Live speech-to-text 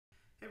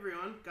Hey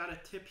everyone, got a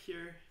tip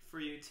here for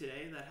you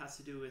today that has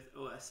to do with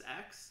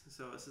OSX.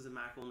 So this is a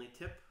Mac only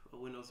tip.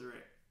 Windows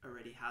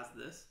already has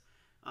this.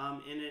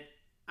 And it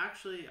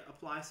actually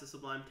applies to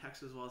Sublime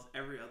Text as well as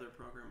every other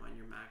program on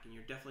your Mac, and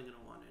you're definitely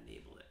going to want to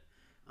enable it.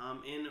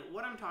 And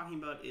what I'm talking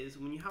about is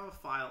when you have a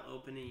file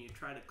open and you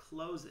try to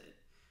close it,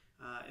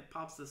 it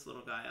pops this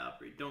little guy up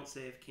where you don't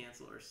save,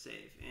 cancel, or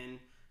save. And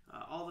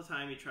all the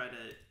time you try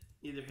to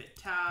either hit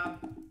tab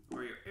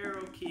or your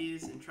arrow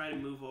keys and try to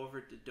move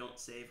over to don't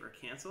save or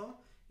cancel,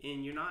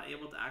 and you're not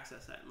able to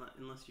access that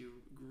unless you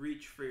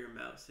reach for your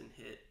mouse and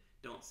hit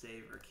don't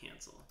save or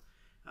cancel.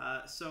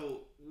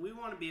 So we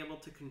want to be able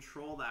to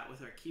control that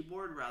with our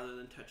keyboard rather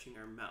than touching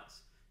our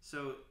mouse.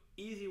 So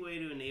easy way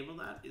to enable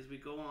that is we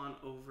go on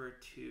over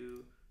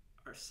to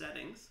our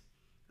settings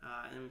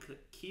and we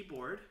click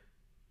keyboard,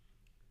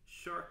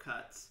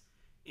 shortcuts,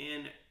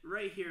 and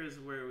right here is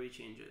where we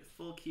change it,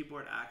 full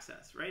keyboard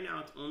access. Right now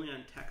it's only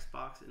on text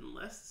box and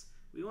lists.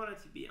 We want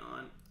it to be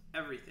on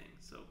everything.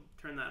 So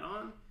turn that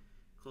on,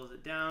 close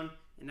it down,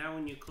 and now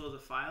when you close a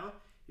file,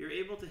 you're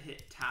able to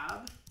hit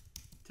tab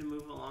to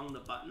move along the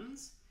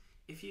buttons.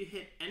 If you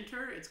hit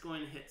enter, it's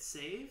going to hit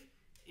save,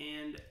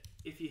 and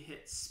if you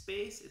hit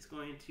space, it's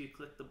going to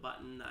click the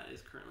button that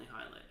is currently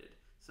highlighted.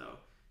 So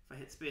if I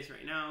hit space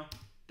right now,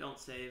 don't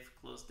save,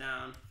 close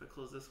down. If I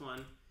close this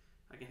one,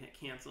 I can hit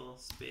cancel,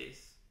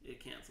 space,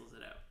 it cancels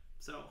it out.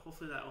 So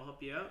hopefully that will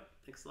help you out.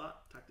 Thanks a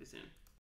lot. Talk to you soon.